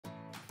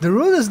The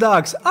Rudest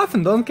dogs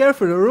often don't care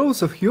for the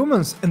rules of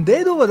humans and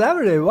they do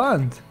whatever they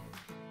want.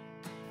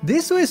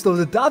 This list of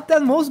the top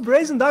 10 most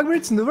brazen dog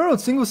breeds in the world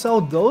singles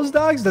out those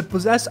dogs that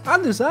possess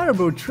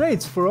undesirable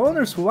traits for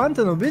owners who want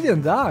an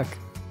obedient dog.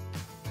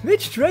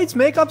 Which traits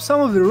make up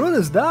some of the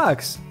Rudest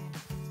dogs?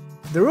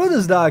 The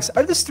Rudest dogs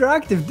are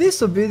destructive,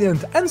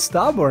 disobedient and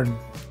stubborn.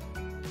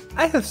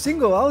 I have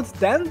singled out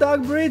 10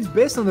 dog breeds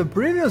based on the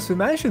previously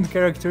mentioned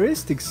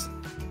characteristics.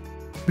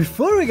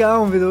 Before we get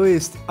on with the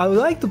list, I would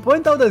like to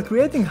point out that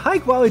creating high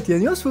quality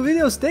and useful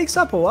videos takes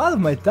up a lot of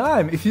my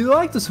time. If you'd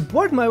like to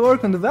support my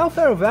work on the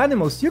welfare of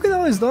animals, you can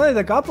always donate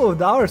a couple of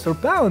dollars or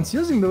pounds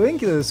using the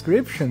link in the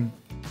description.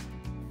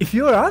 If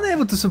you are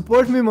unable to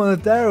support me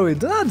monetarily,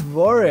 do not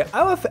worry,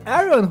 I love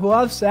everyone who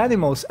loves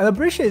animals and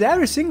appreciate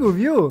every single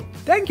view.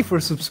 Thank you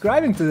for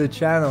subscribing to the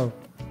channel.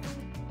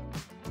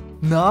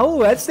 Now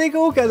let's take a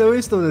look at the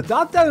list of the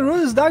top 10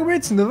 Rudest dog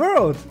breeds in the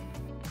world.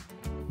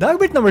 Dog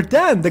breed number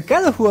 10, the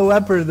Catahoula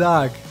Leopard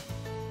Dog.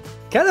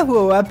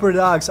 Catahoula Leopard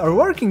Dogs are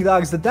working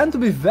dogs that tend to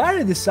be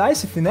very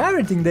decisive in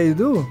everything they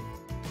do.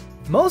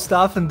 Most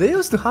often they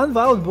used to hunt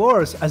wild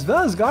boars as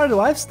well as guard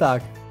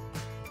livestock.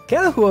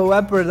 Catahoula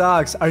Leopard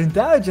Dogs are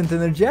intelligent,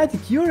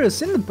 energetic,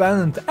 curious,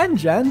 independent and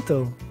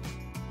gentle.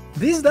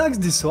 These dogs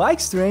dislike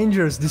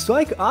strangers,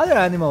 dislike other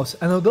animals,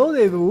 and although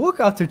they will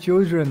look after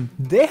children,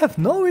 they have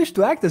no wish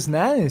to act as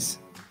nannies.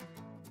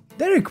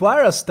 They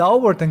require a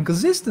stalwart and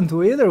consistent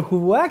leader who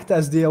will act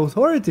as the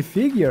authority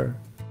figure.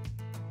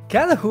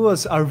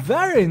 Catahoulas are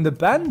very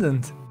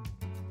independent.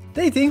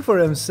 They think for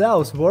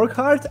themselves, work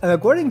hard, and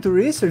according to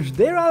research,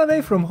 they run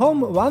away from home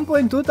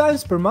 1.2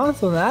 times per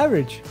month on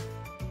average.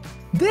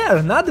 They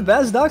are not the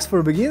best dogs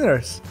for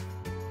beginners.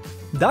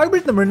 Dog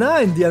breed number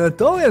 9, the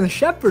Anatolian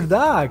Shepherd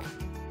Dog.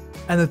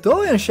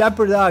 Anatolian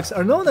Shepherd Dogs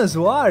are known as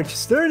large,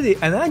 sturdy,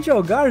 and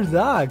agile guard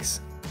dogs.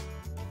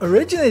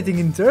 Originating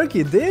in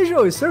Turkey, they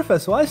usually serve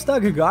as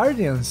livestock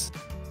guardians.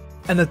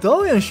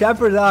 Anatolian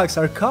Shepherd Dogs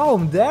are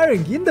calm,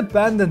 daring,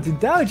 independent,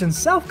 intelligent,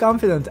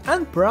 self-confident,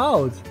 and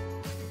proud.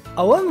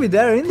 Along with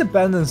their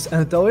independence,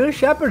 Anatolian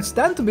Shepherds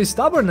tend to be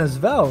stubborn as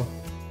well.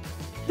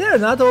 They are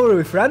not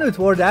overly friendly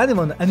toward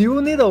anyone, and you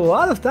will need a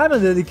lot of time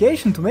and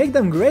dedication to make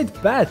them great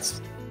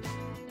pets.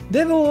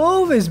 They will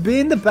always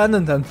be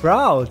independent and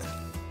proud.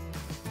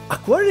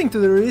 According to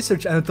the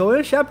research,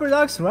 Anatolian Shepherd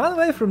Dogs run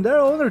away from their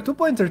owner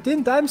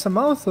 2.13 times a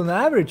month on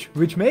average,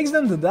 which makes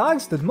them the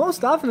dogs that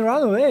most often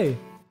run away.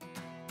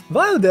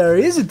 While they are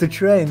easy to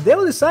train, they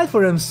will decide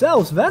for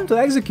themselves when to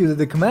execute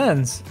the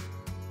commands.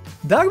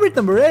 Dog breed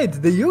number 8,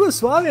 the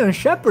Yugoslavian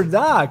Shepherd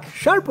Dog,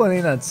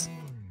 Sharponinets.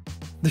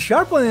 The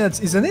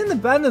Sharponinets is an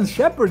independent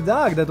shepherd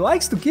dog that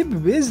likes to keep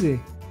busy.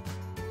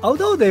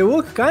 Although they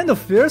look kind of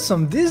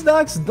fearsome, these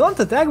dogs don't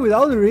attack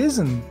without a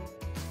reason.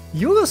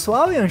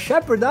 Yugoslavian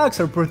Shepherd Dogs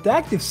are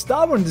protective,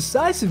 stubborn,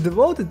 decisive,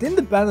 devoted,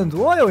 independent,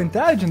 loyal,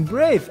 intelligent,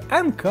 brave,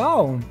 and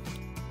calm.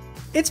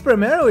 It's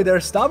primarily their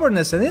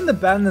stubbornness and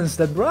independence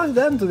that brought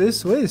them to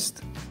this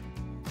list.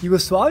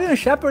 Yugoslavian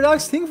Shepherd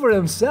Dogs think for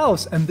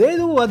themselves and they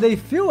do what they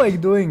feel like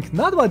doing,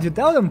 not what you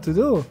tell them to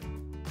do.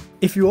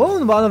 If you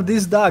own one of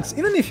these dogs,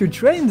 even if you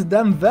trained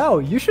them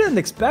well, you shouldn't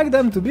expect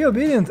them to be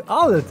obedient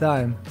all the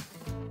time.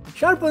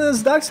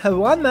 Sharponinets dogs have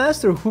one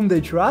master whom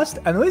they trust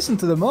and listen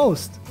to the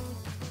most.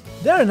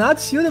 They are not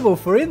suitable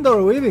for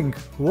indoor living.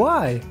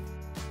 Why?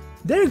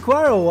 They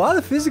require a lot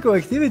of physical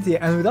activity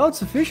and without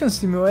sufficient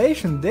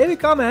stimulation they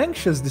become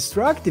anxious,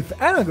 destructive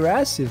and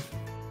aggressive.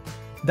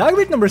 Dog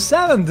breed number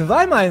 7, the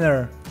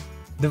Weimaraner.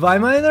 The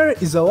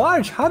Weimaraner is a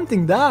large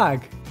hunting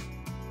dog.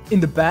 In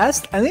the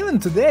past and even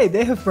today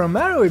they have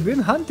primarily been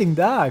hunting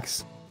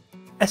dogs.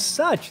 As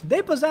such,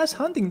 they possess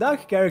hunting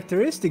dog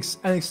characteristics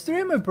and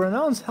extremely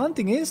pronounced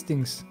hunting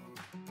instincts.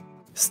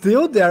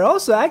 Still, they are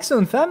also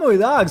excellent family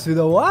dogs with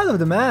a lot of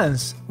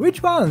demands.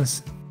 Which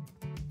ones?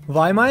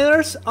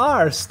 Weimaraners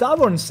are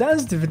stubborn,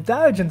 sensitive,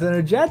 intelligent,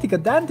 energetic,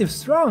 attentive,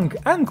 strong,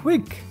 and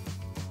quick.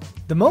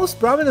 The most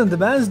prominent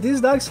demands these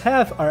dogs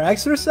have are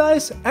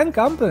exercise and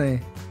company.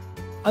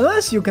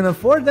 Unless you can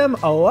afford them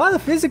a lot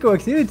of physical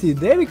activity,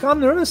 they become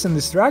nervous and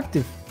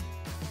destructive.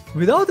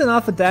 Without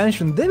enough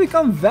attention, they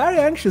become very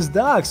anxious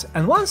dogs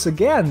and once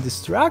again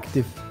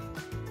destructive.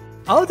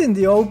 Out in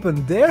the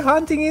open, their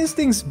hunting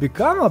instincts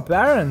become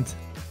apparent.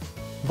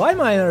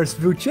 Weimaraners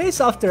will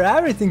chase after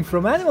everything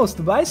from animals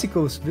to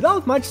bicycles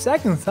without much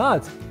second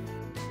thought.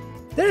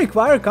 They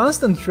require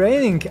constant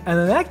training and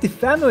an active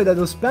family that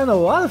will spend a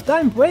lot of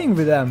time playing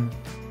with them.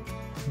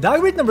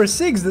 Dog breed number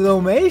 6, the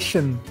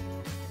Dalmatian.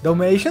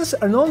 Dalmatians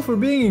are known for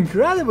being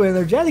incredibly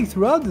energetic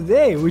throughout the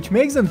day, which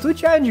makes them too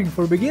challenging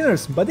for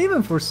beginners, but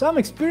even for some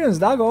experienced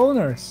dog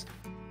owners.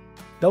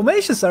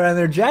 Dalmatians are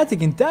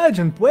energetic,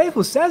 intelligent,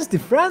 playful,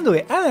 sensitive,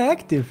 friendly, and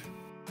active.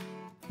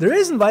 The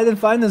reason why they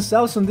find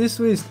themselves on this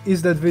list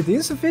is that with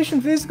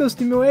insufficient physical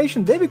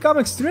stimulation they become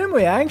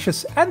extremely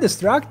anxious and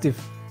destructive.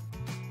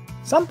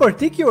 Some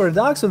particular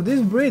dogs of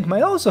this breed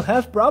might also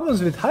have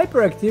problems with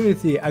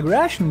hyperactivity,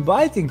 aggression,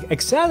 biting,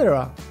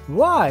 etc.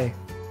 Why?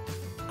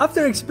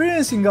 After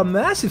experiencing a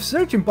massive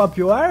surge in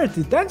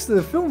popularity thanks to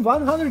the film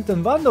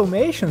 101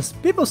 Dalmatians,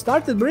 people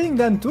started breeding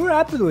them too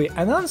rapidly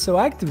and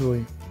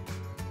unselectively.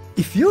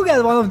 If you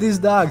get one of these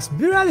dogs,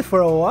 be ready for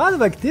a lot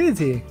of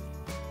activity.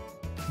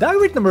 Dog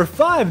breed number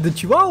 5, the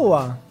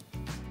Chihuahua.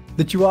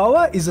 The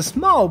Chihuahua is a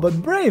small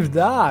but brave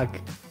dog.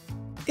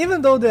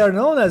 Even though they are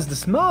known as the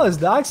smallest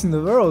dogs in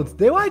the world,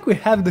 they likely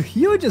have the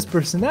hugest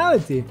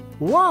personality.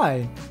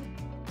 Why?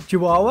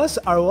 Chihuahuas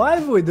are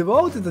lively,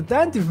 devoted,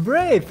 attentive,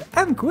 brave,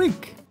 and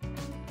quick.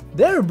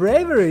 Their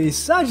bravery is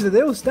such that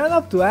they will stand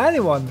up to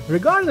anyone,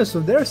 regardless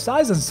of their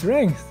size and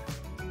strength.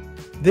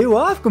 They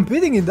love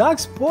competing in dog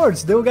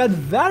sports, they will get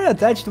very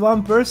attached to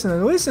one person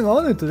and listen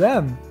only to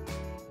them.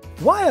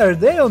 Why are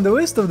they on the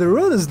list of the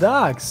rudest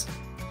dogs?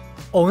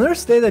 Owners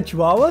state that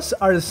Chihuahuas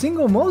are the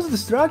single most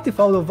destructive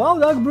out of all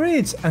dog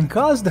breeds and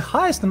cause the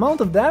highest amount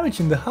of damage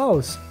in the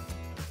house.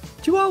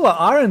 Chihuahua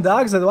aren't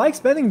dogs that like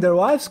spending their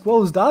lives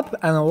closed up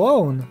and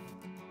alone.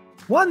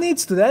 One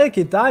needs to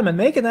dedicate time and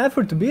make an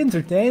effort to be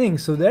entertaining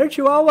so their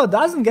Chihuahua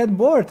doesn't get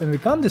bored and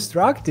become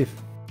destructive.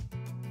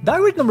 Dog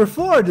breed number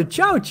 4, the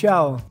Chow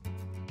Chow.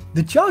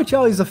 The Chow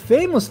Chow is a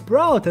famous,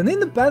 proud and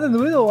independent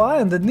little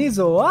lion that needs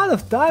a lot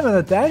of time and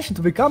attention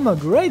to become a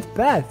great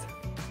pet.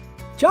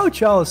 Chow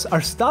Chows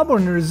are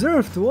stubborn,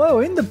 reserved, loyal,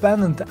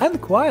 independent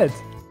and quiet.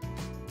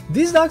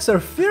 These dogs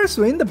are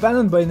fiercely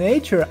independent by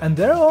nature and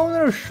their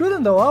owners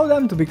shouldn't allow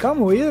them to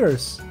become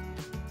leaders.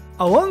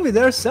 Along with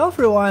their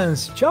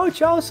self-reliance, Chow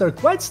Chows are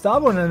quite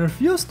stubborn and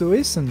refuse to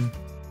listen.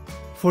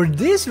 For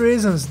these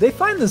reasons, they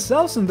find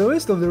themselves on the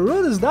list of the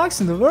rudest dogs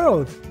in the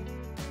world.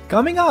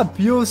 Coming up,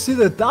 you will see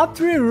the top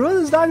 3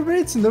 rudest dog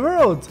breeds in the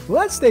world.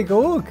 Let's take a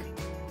look.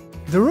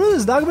 The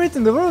rudest dog breed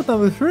in the world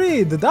number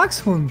 3, the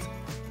Dachshund.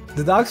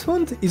 The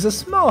Dachshund is a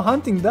small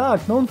hunting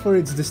dog known for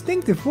its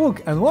distinctive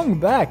look and long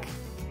back.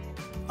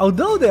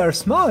 Although they are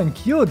small and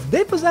cute,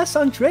 they possess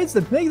some traits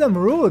that make them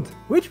rude.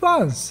 Which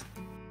ones?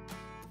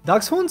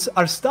 Dachshunds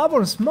are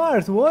stubborn,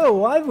 smart, loyal,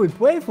 lively,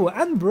 playful,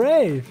 and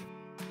brave.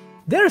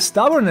 Their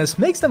stubbornness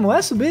makes them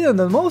less obedient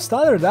than most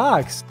other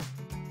dogs.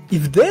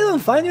 If they don't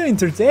find you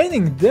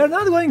entertaining, they're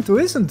not going to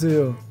listen to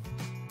you.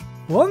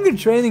 Longer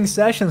training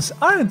sessions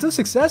aren't too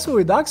successful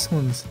with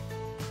Dachshunds.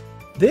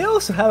 They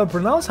also have a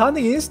pronounced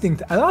hunting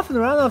instinct and often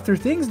run after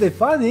things they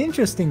find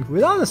interesting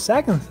without a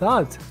second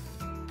thought.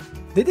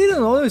 They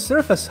didn't only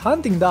serve as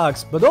hunting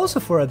dogs, but also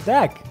for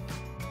attack.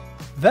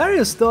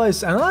 Various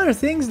toys and other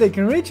things they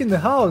can reach in the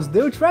house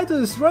they will try to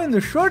destroy in the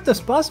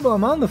shortest possible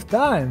amount of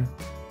time.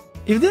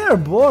 If they are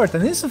bored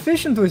and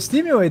insufficiently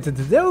stimulated,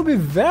 they will be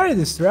very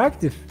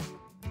destructive.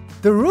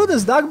 The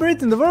rudest dog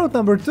breed in the world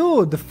number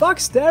 2, the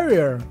Fox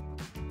Terrier.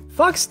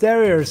 Fox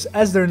Terriers,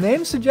 as their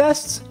name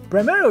suggests,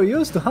 primarily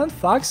used to hunt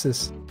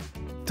foxes.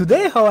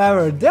 Today,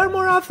 however, they are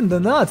more often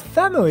than not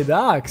family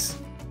dogs.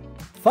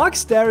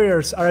 Fox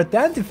Terriers are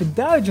attentive,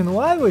 intelligent,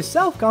 lively,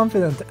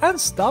 self-confident, and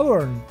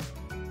stubborn.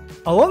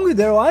 Along with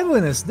their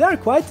liveliness, they are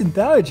quite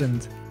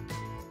intelligent.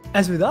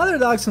 As with other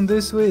dogs on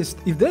this list,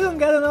 if they don't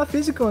get enough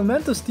physical and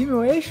mental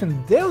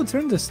stimulation, they will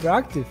turn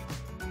destructive.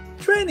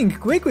 Training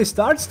quickly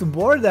starts to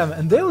bore them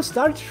and they will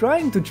start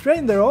trying to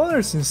train their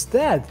owners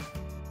instead.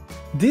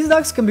 These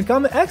dogs can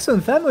become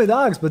excellent family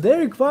dogs, but they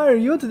require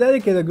you to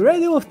dedicate a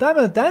great deal of time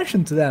and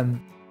attention to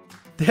them.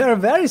 They are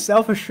very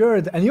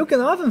self-assured and you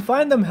can often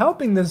find them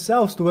helping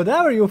themselves to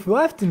whatever you've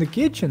left in the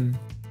kitchen.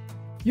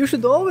 You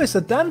should always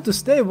attempt to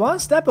stay one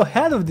step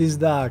ahead of these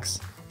dogs.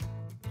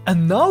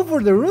 And now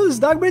for the rudest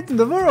dog breed in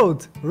the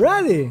world,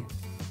 ready!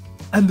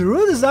 And the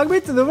rudest dog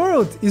breed in the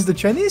world is the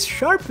Chinese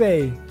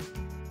Shar-Pei.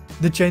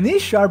 The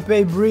Chinese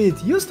Shar-Pei breed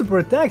used to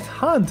protect,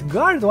 hunt,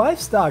 guard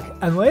livestock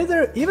and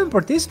later even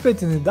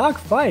participate in dog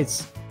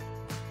fights.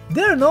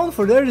 They are known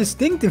for their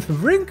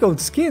distinctive wrinkled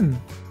skin.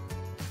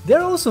 They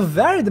are also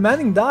very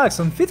demanding dogs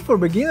and fit for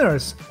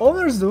beginners.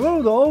 Owners the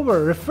world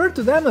over refer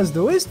to them as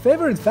the least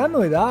favorite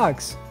family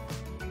dogs.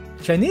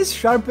 Chinese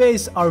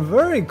Shar-Peis are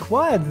very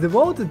quiet,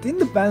 devoted,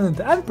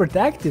 independent and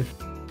protective.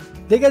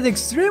 They get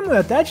extremely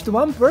attached to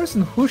one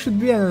person who should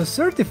be an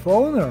assertive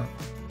owner.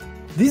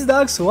 These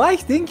dogs like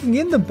thinking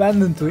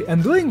independently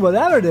and doing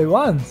whatever they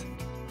want.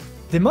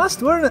 They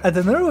must learn at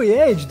an early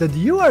age that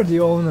you are the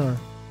owner.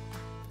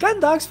 Can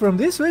dogs from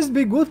this list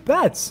be good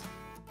pets?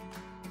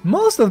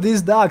 Most of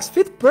these dogs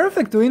fit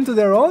perfectly into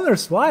their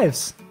owners'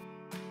 lives.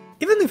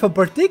 Even if a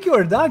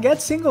particular dog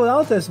gets singled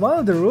out as one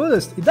of the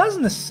rudest, it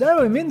doesn't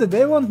necessarily mean that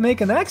they won't make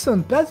an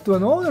excellent pet to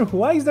an owner who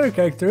likes their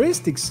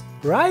characteristics,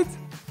 right?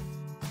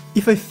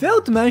 If I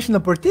failed to mention a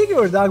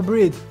particular dog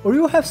breed, or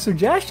you have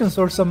suggestions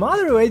or some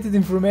other related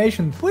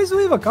information, please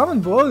leave a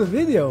comment below the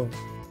video.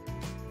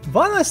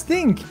 One last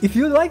thing, if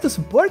you'd like to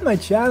support my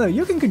channel,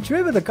 you can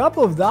contribute a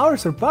couple of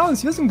dollars or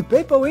pounds using the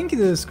PayPal link in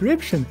the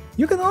description.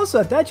 You can also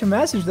attach a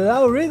message that I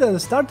will read at the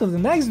start of the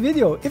next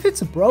video, if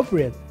it's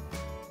appropriate.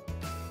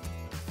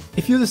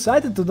 If you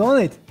decided to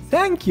donate,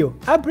 thank you!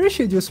 I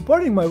appreciate you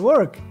supporting my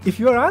work. If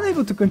you are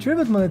unable to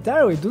contribute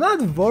monetarily, do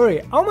not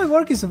worry, all my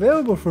work is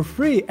available for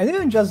free and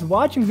even just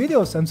watching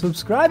videos and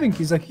subscribing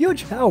is a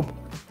huge help.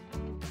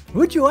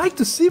 Would you like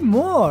to see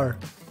more?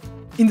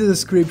 In the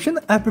description,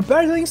 I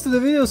prepared links to the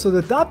videos of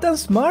the top 10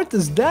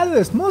 smartest,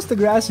 deadliest, most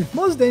aggressive,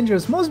 most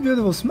dangerous, most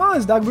beautiful,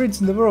 smallest dog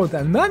breeds in the world,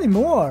 and many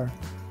more.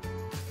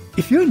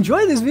 If you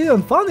enjoyed this video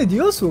and found it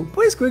useful,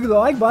 please click the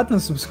like button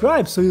and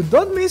subscribe so you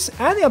don't miss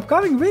any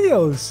upcoming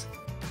videos.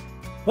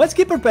 Let's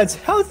keep our pets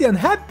healthy and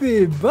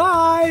happy,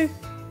 bye!